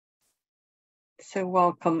So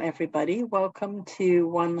welcome everybody. Welcome to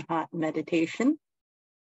One Heart Meditation.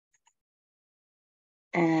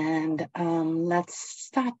 And let's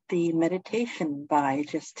start the meditation by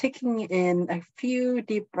just taking in a few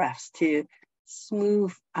deep breaths to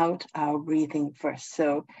smooth out our breathing first.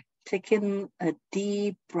 So take in a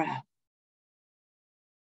deep breath.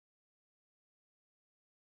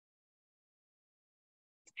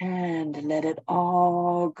 And let it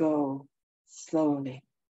all go slowly.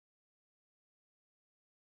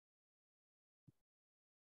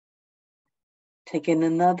 Take in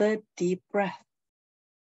another deep breath.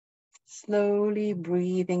 Slowly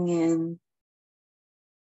breathing in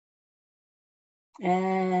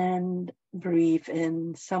and breathe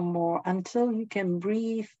in some more until you can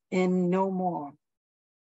breathe in no more.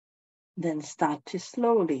 Then start to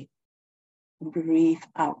slowly breathe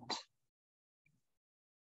out.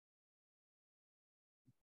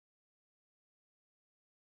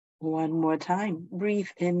 One more time, breathe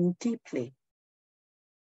in deeply.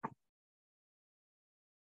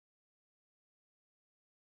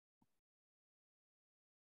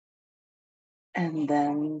 And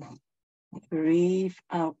then breathe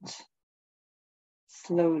out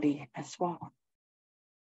slowly as well.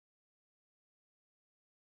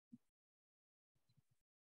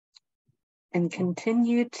 And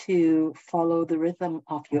continue to follow the rhythm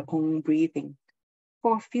of your own breathing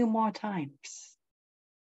for a few more times,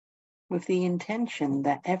 with the intention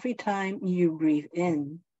that every time you breathe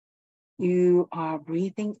in, you are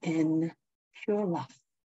breathing in pure love.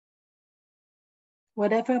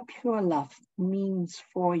 Whatever pure love means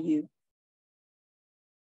for you,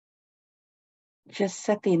 just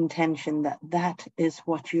set the intention that that is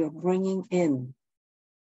what you're bringing in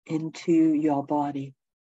into your body.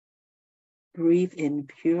 Breathe in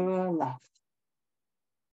pure love.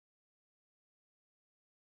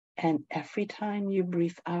 And every time you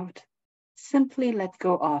breathe out, simply let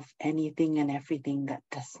go of anything and everything that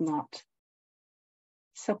does not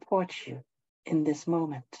support you in this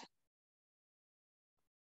moment.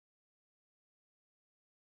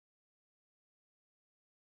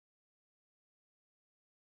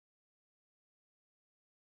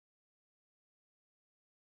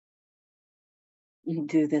 You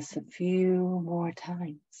do this a few more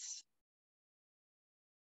times.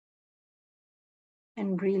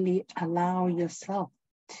 And really allow yourself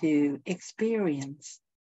to experience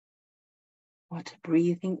what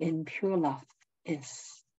breathing in pure love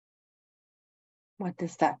is. What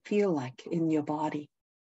does that feel like in your body?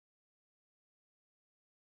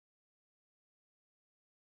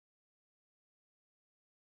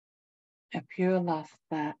 A pure love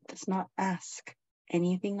that does not ask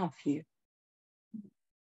anything of you.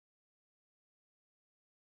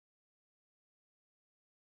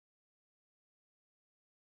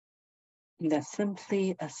 That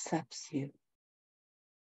simply accepts you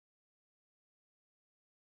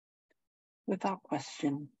without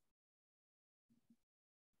question.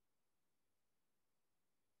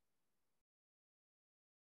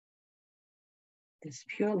 This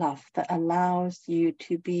pure love that allows you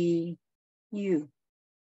to be you.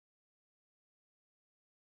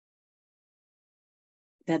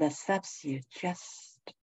 That accepts you just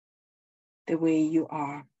the way you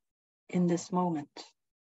are in this moment.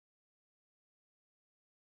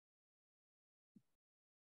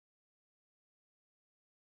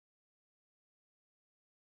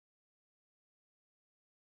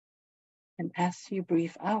 And as you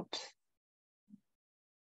breathe out,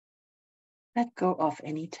 let go of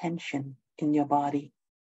any tension in your body.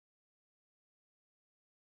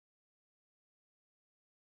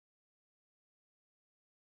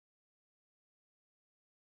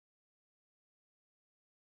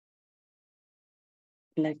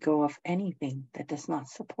 Let go of anything that does not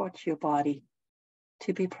support your body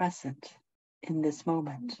to be present in this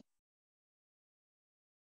moment.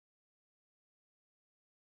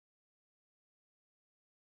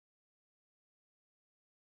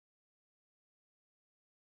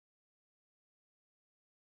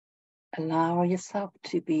 Allow yourself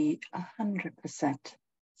to be 100%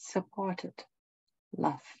 supported,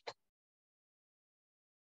 loved,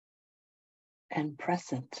 and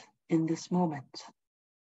present in this moment.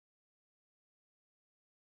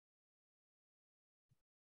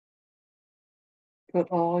 Put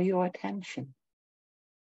all your attention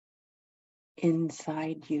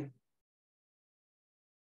inside you.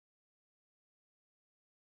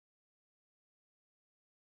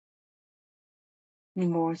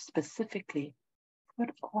 More specifically,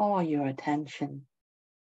 put all your attention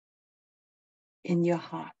in your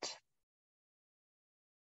heart.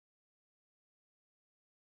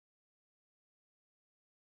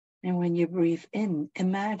 And when you breathe in,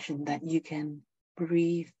 imagine that you can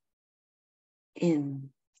breathe in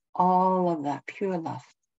all of that pure love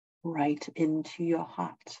right into your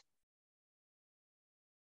heart.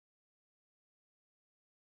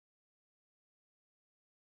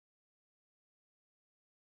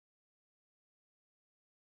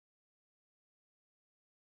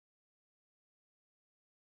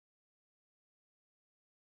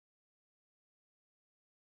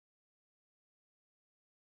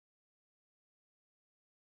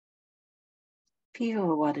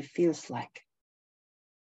 Feel what it feels like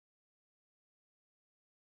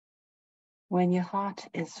when your heart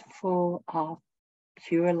is full of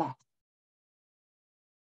pure love.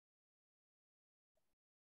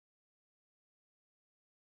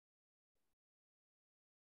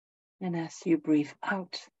 And as you breathe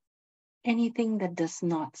out, anything that does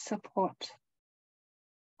not support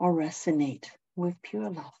or resonate with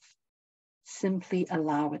pure love, simply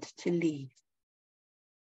allow it to leave.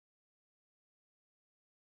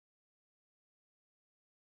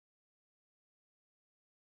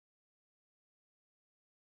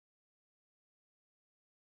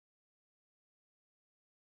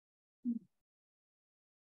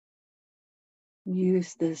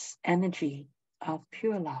 Use this energy of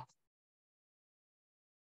pure love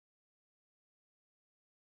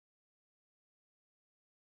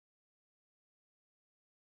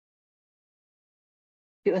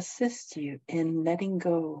to assist you in letting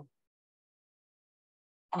go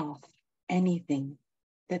of anything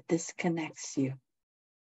that disconnects you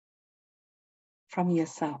from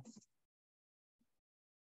yourself.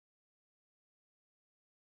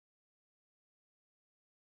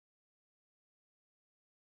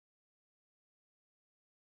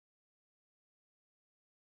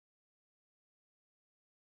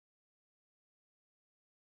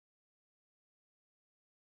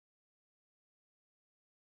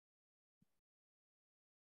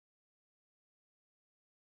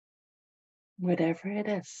 Whatever it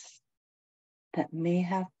is that may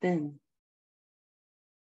have been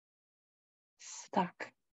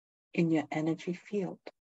stuck in your energy field,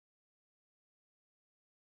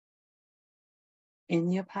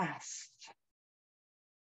 in your past,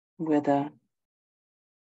 whether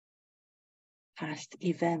past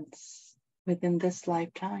events within this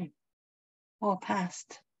lifetime or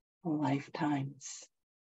past lifetimes,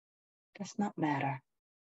 does not matter.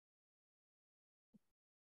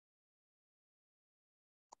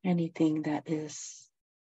 Anything that is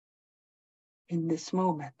in this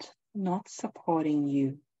moment not supporting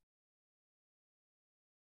you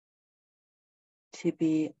to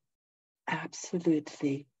be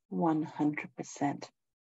absolutely 100%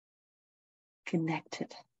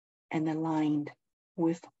 connected and aligned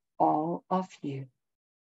with all of you.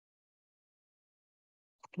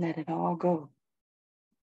 Let it all go.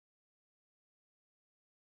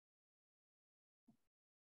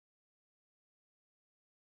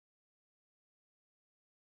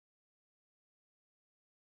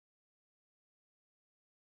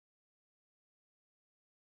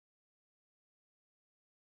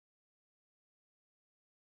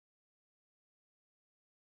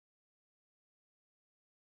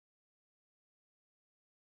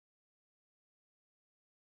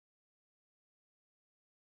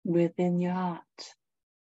 Within your heart,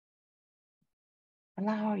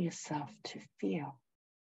 allow yourself to feel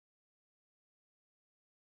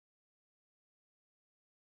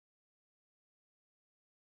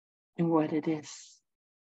in what it is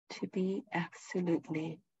to be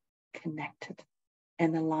absolutely connected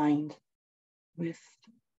and aligned with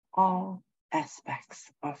all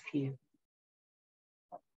aspects of you.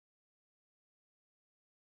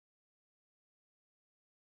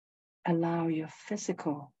 Allow your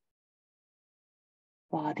physical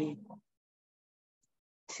body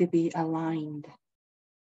to be aligned,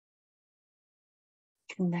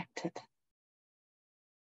 connected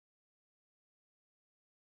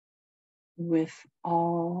with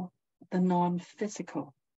all the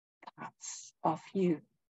non-physical parts of you.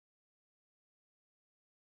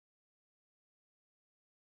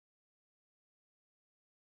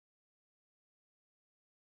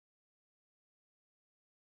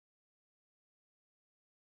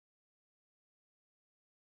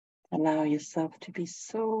 Allow yourself to be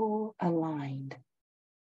so aligned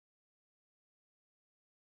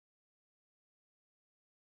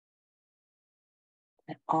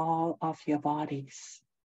that all of your bodies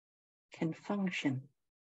can function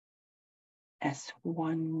as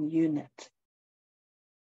one unit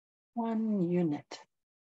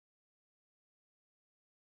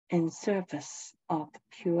in service of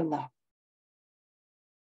pure love.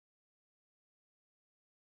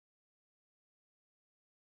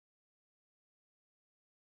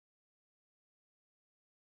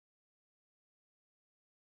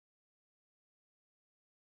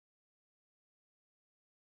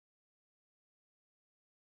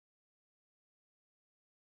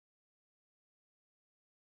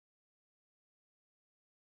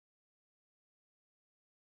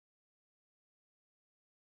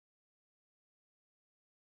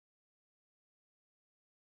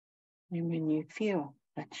 And when you feel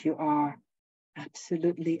that you are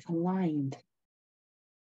absolutely aligned,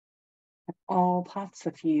 that all parts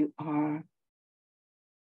of you are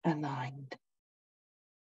aligned,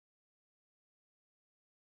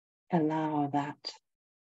 allow that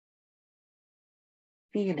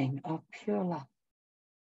feeling of pure love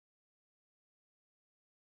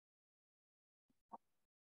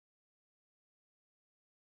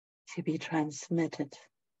to be transmitted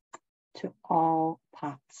to all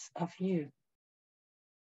parts of you.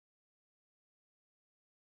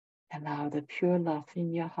 Allow the pure love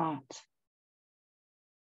in your heart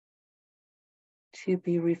to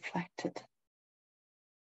be reflected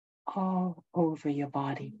all over your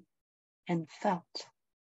body and felt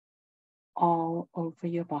all over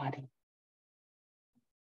your body.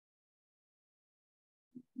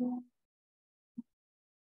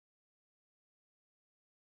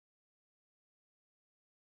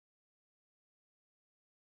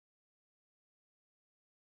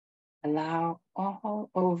 Allow all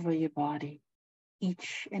over your body,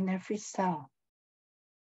 each and every cell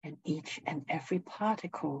and each and every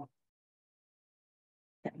particle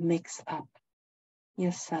that makes up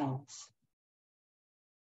your cells.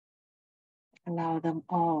 Allow them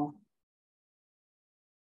all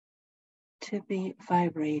to be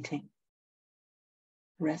vibrating,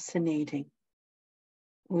 resonating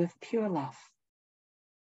with pure love.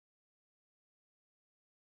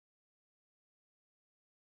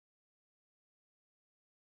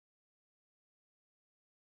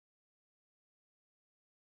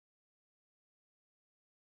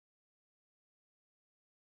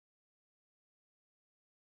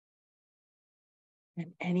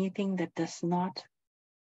 And anything that does not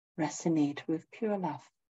resonate with pure love,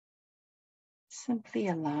 simply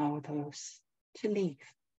allow those to leave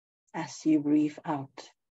as you breathe out.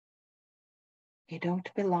 You don't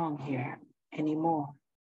belong here anymore.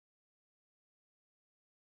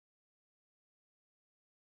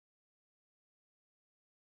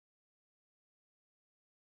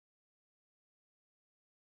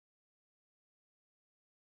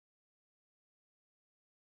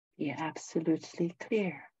 Be absolutely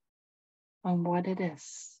clear on what it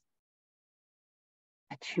is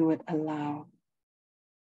that you would allow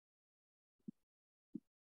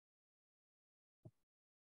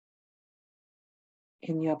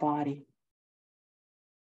in your body,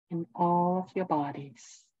 in all of your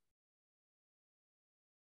bodies,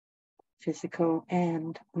 physical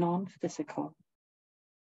and non-physical.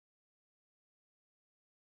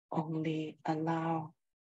 Only allow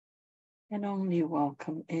and only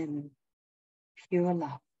welcome in pure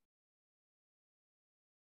love.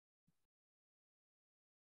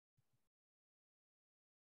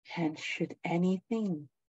 And should anything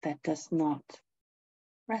that does not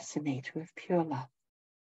resonate with pure love,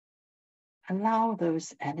 allow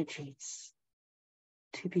those energies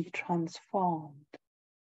to be transformed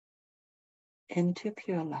into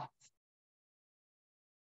pure love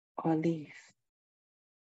or leave.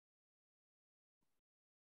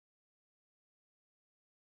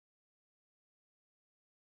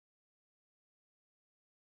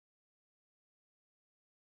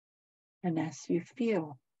 And as you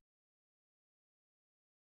feel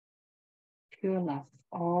pure love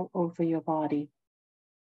all over your body,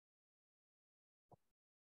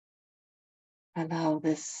 allow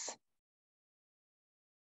this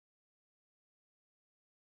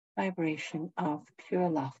vibration of pure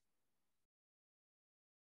love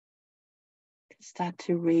to start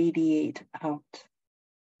to radiate out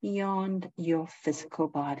beyond your physical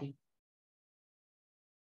body.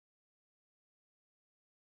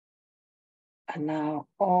 Allow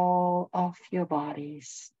all of your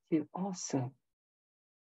bodies to also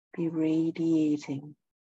be radiating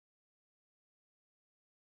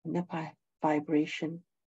in the vibration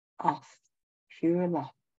of pure love.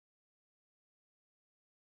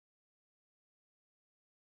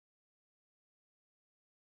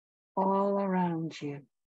 All around you,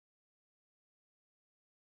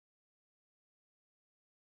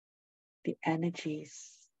 the energies,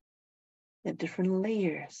 the different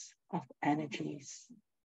layers of energies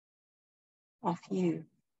of you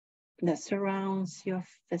that surrounds your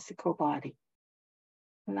physical body.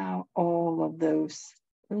 Allow all of those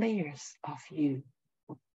layers of you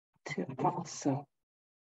to also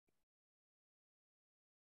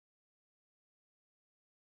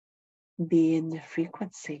be in the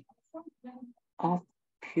frequency of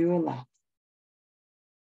pure love.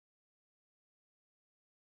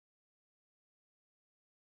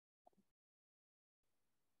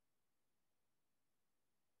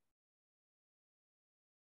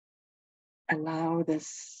 Allow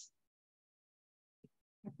this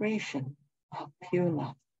vibration of pure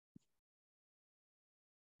love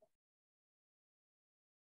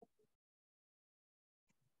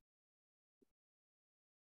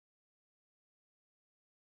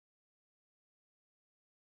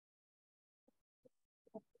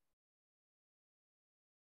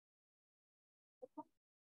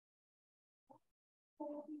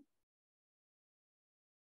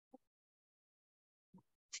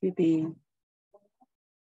to be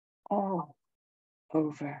all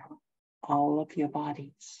over all of your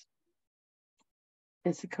bodies,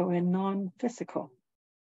 physical and non-physical.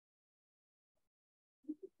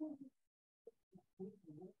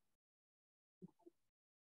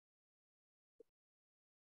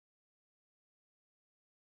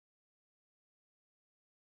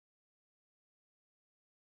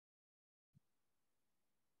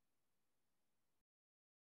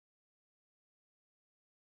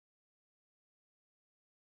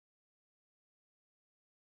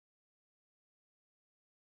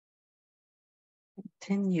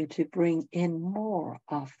 Continue to bring in more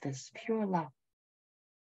of this pure love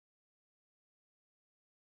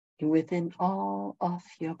within all of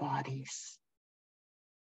your bodies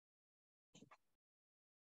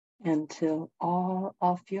until all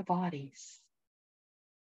of your bodies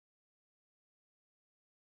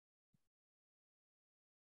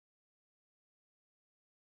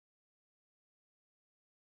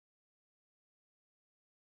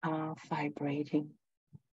are vibrating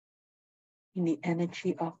in the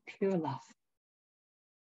energy of pure love.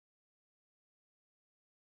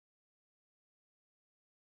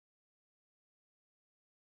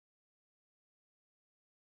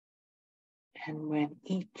 And when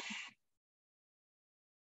each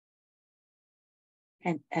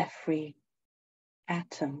and every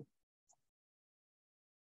atom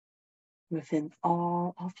within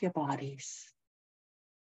all of your bodies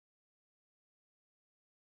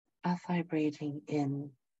are vibrating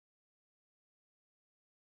in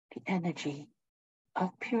the energy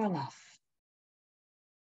of pure love,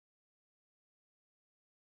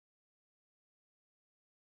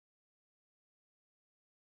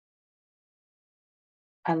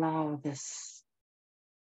 allow this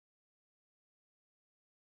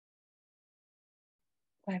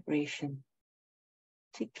vibration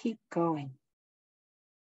to keep going,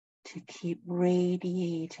 to keep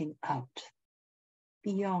radiating out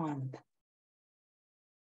beyond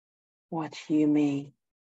what you may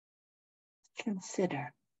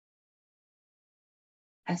consider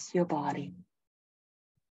as your body.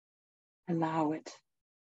 Allow it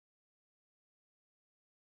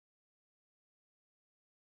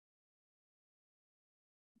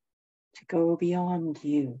to go beyond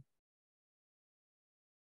you.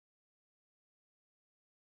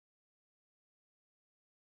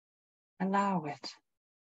 Allow it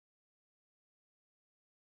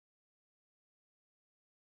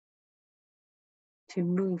to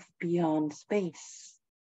move beyond space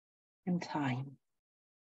and time.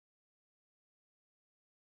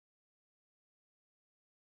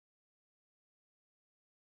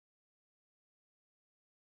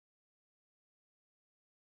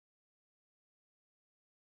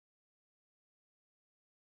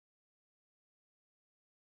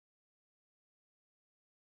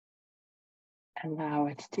 Allow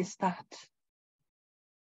it to start.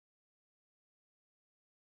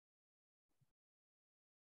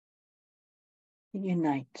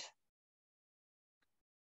 Unite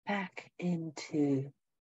back into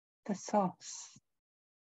the source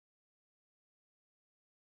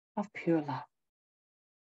of pure love,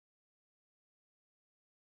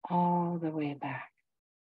 all the way back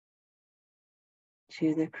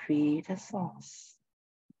to the Creator source,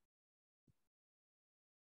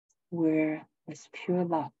 where this pure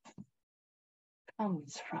love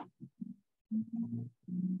comes from.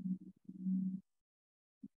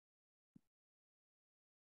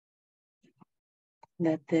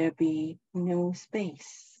 Let there be no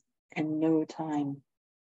space and no time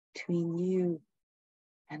between you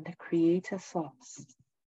and the Creator source.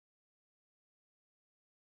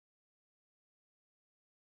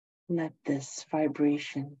 Let this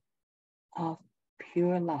vibration of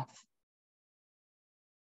pure love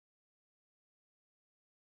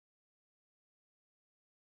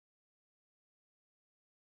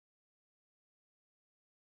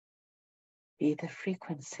be the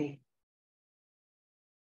frequency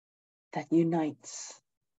that unites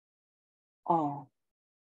all.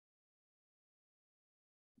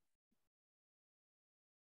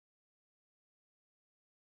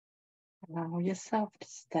 Allow yourself to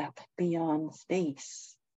step beyond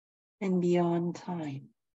space and beyond time.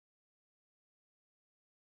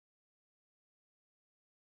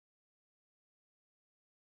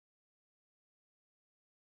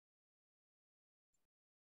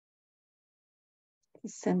 To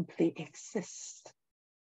simply exist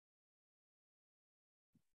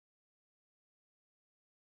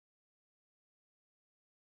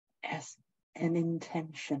as an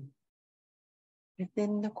intention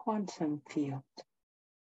within the quantum field.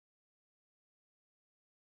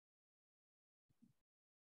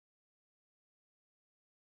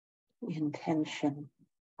 the intention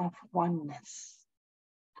of oneness,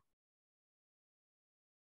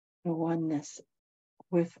 the oneness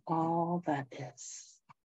with all that is.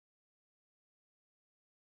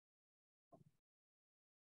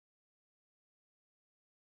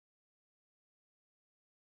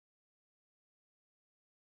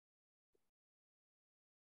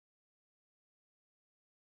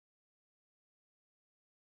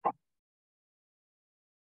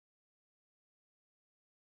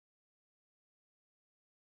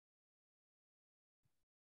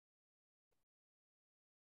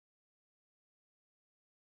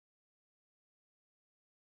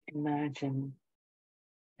 Imagine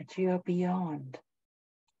that you are beyond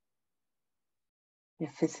your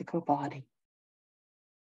physical body,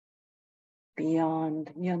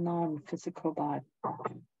 beyond your non-physical body.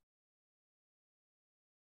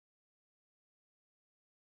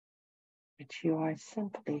 That you are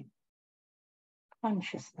simply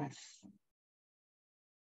consciousness.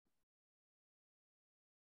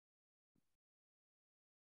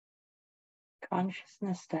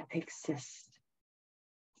 Consciousness that exists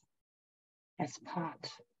as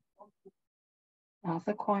part of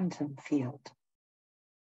the quantum field.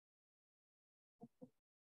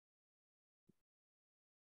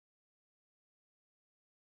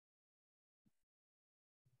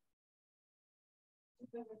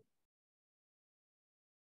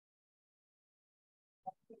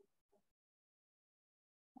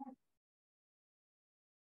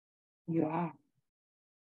 You are.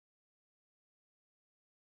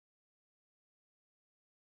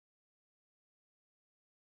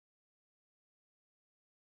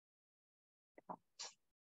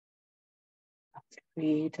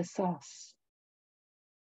 Create a source,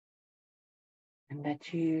 and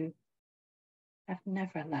that you have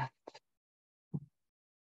never left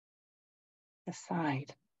the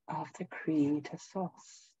side of the creator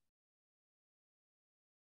source.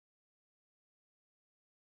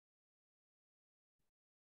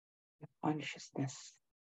 Your consciousness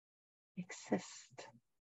exists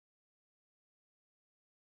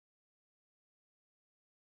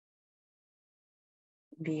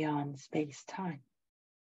beyond space-time.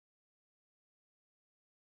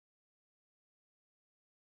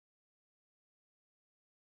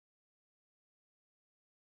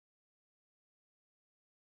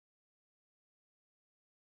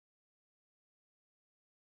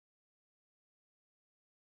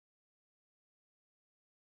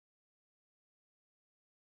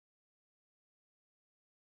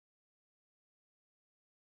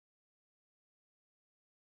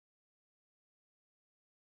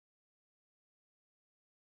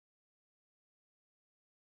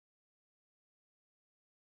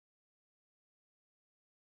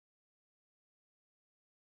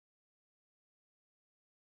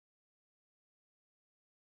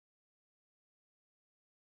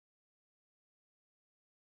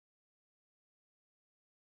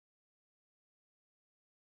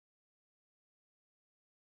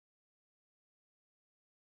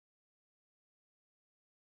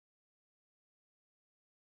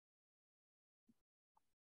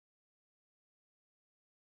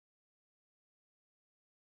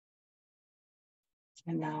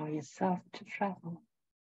 Allow yourself to travel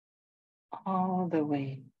all the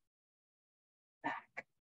way back.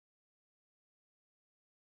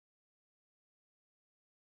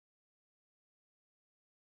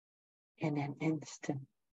 In an instant,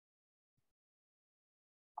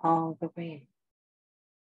 all the way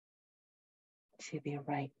to be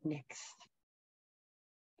right next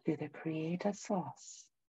to the creator source.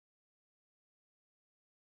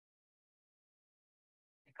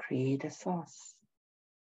 The creator source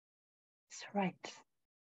is right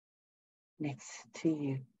next to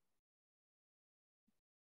you.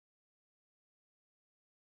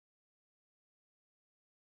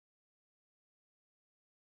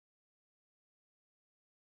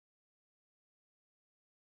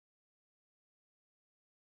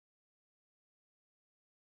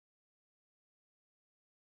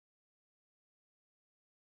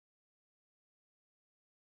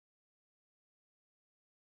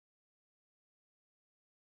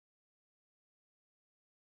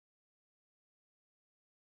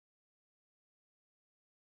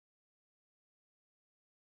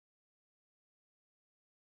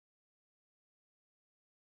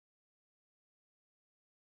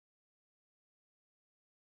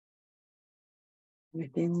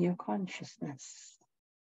 Within your consciousness,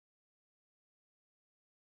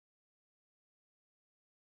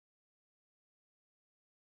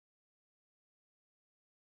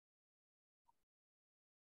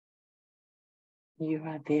 you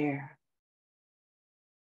are there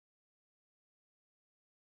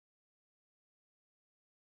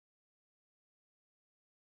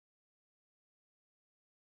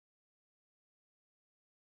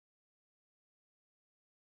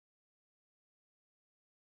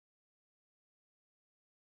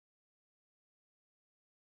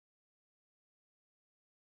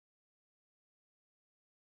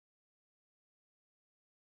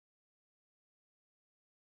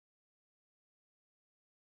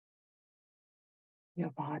Your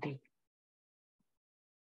body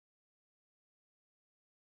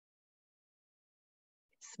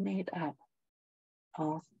is made up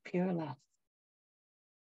of pure love.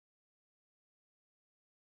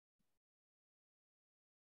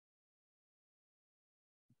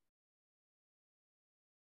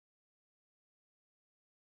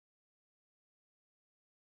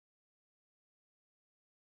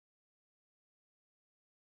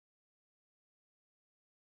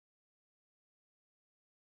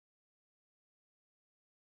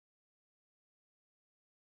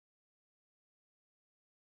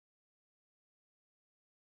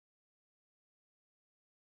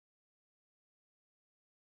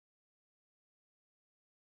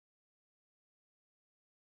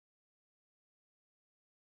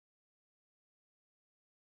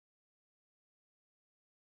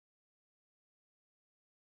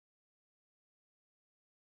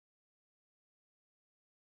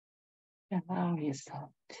 Allow yourself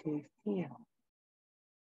to feel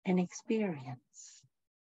and experience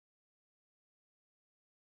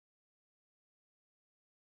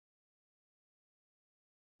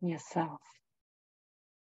yourself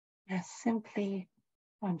as simply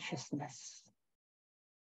consciousness,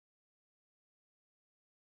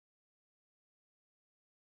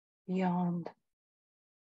 beyond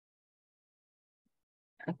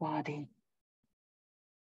a body,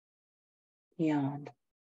 beyond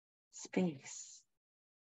space,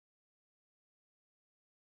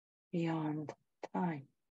 beyond time.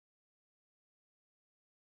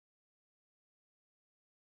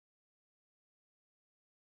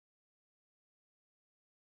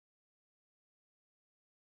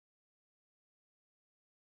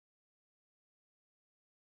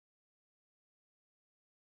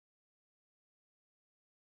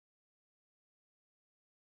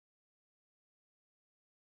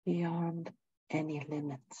 Beyond any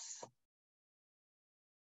limits.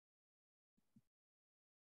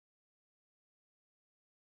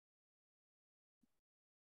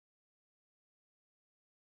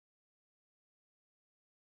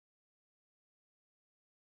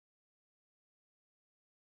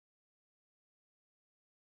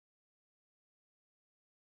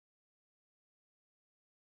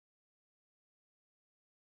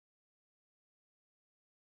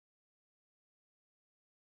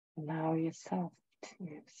 Allow yourself to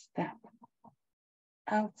step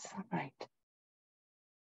outside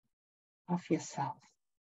of yourself,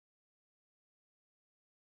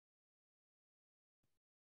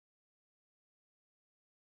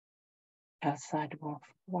 outside of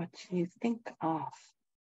what you think of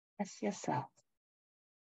as yourself.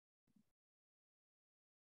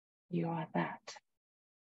 You are that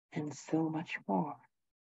and so much more.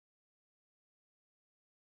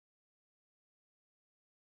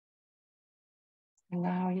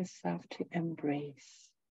 Allow yourself to embrace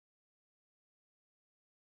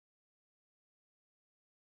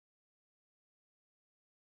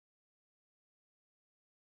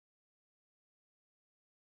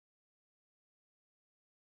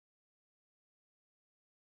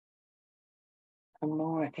a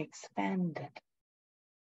more expanded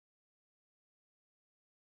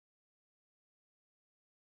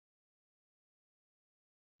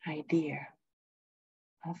idea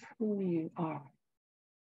of who you are.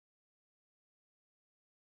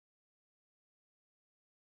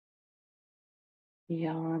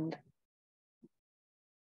 Beyond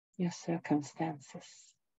your circumstances,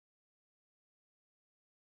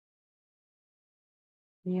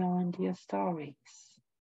 beyond your stories,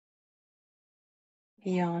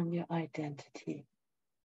 beyond your identity.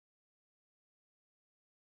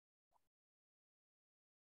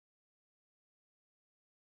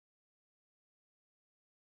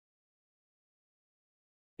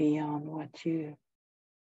 Beyond what you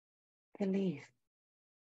believe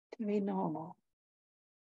to be normal.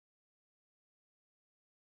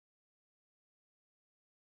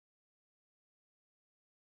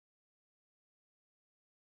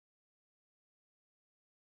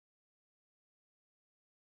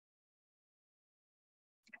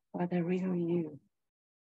 For the real you,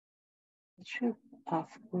 the truth of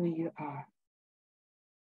who you are,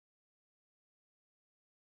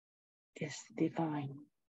 is divine,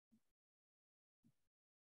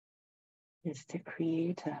 is the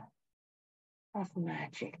creator of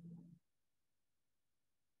magic.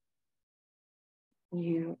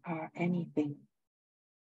 You are anything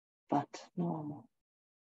but normal.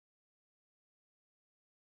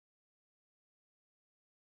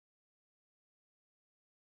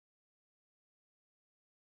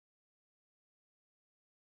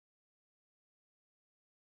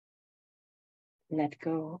 Let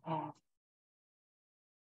go of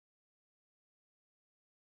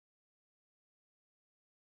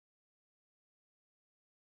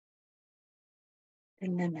the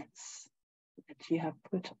limits that you have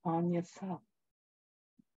put on yourself.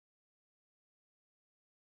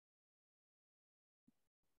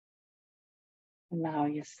 Allow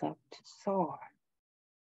yourself to soar,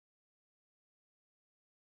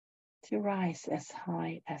 to rise as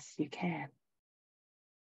high as you can.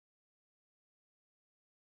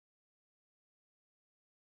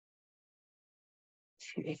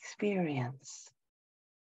 To experience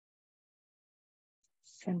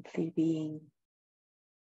simply being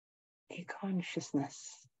a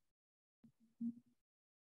consciousness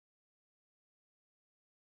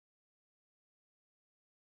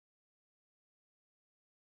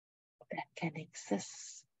that can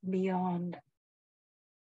exist beyond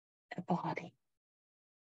a body.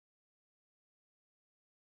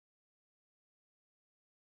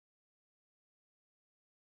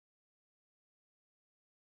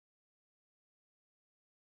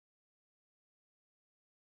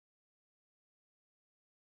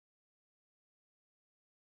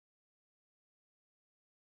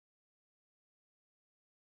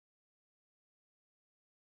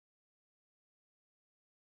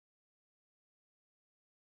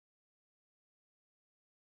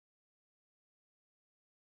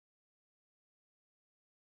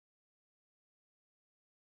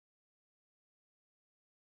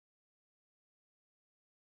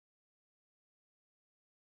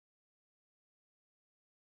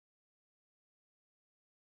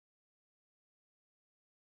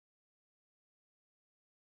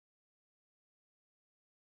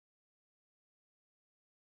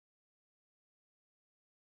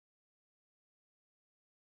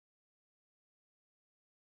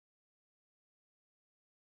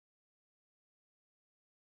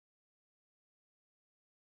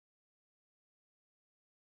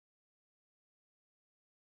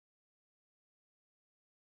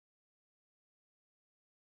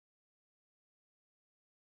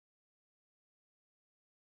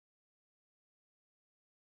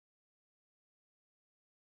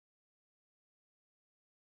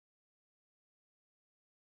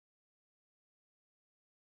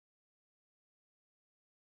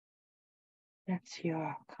 That's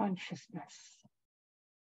your consciousness.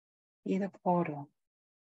 Be the portal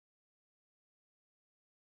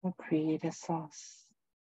or create a source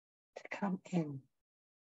to come in.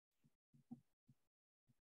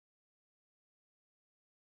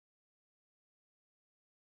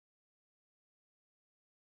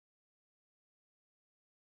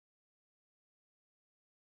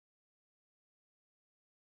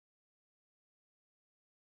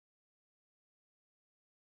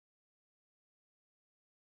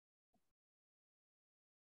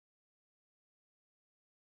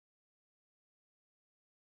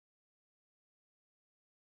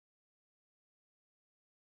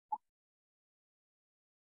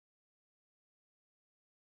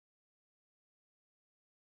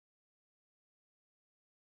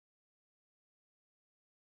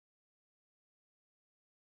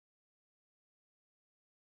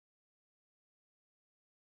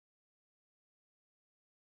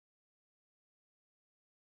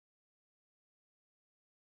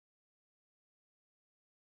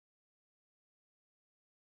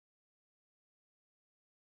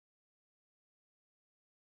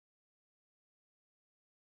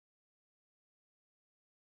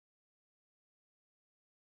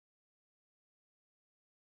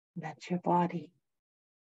 Let your body,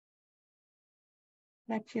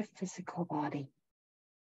 let your physical body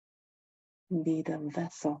be the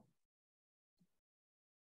vessel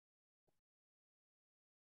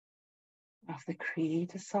of the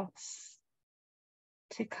creator source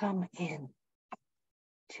to come in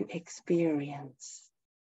to experience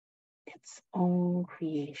its own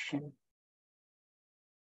creation.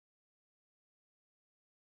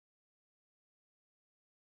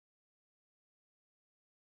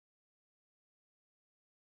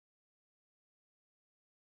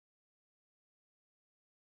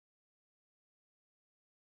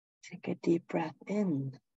 Take a deep breath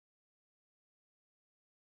in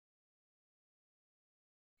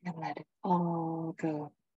and let it all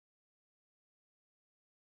go.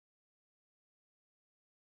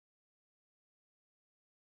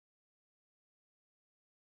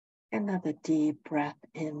 Another deep breath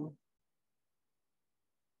in.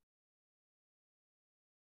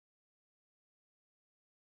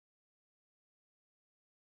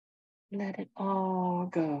 Let it all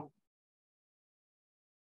go.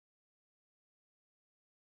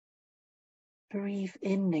 Breathe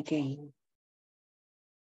in again.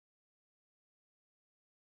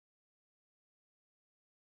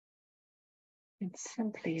 And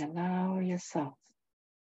simply allow yourself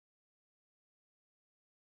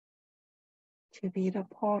to be the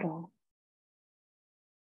portal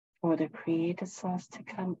for the creative source to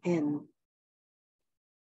come in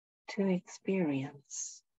to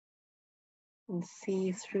experience and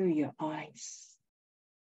see through your eyes,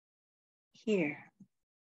 hear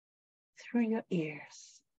through your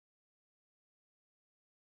ears,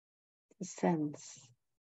 to sense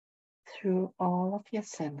through all of your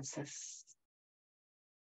senses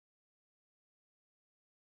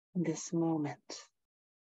in this moment,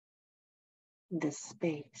 in this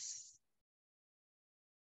space.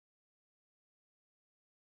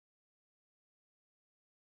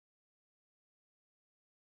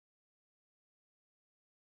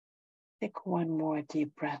 Take one more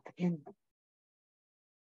deep breath in.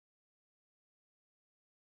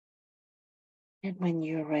 And when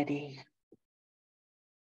you're ready,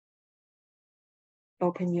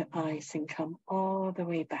 open your eyes and come all the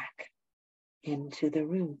way back into the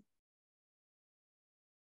room.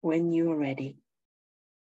 When you're ready,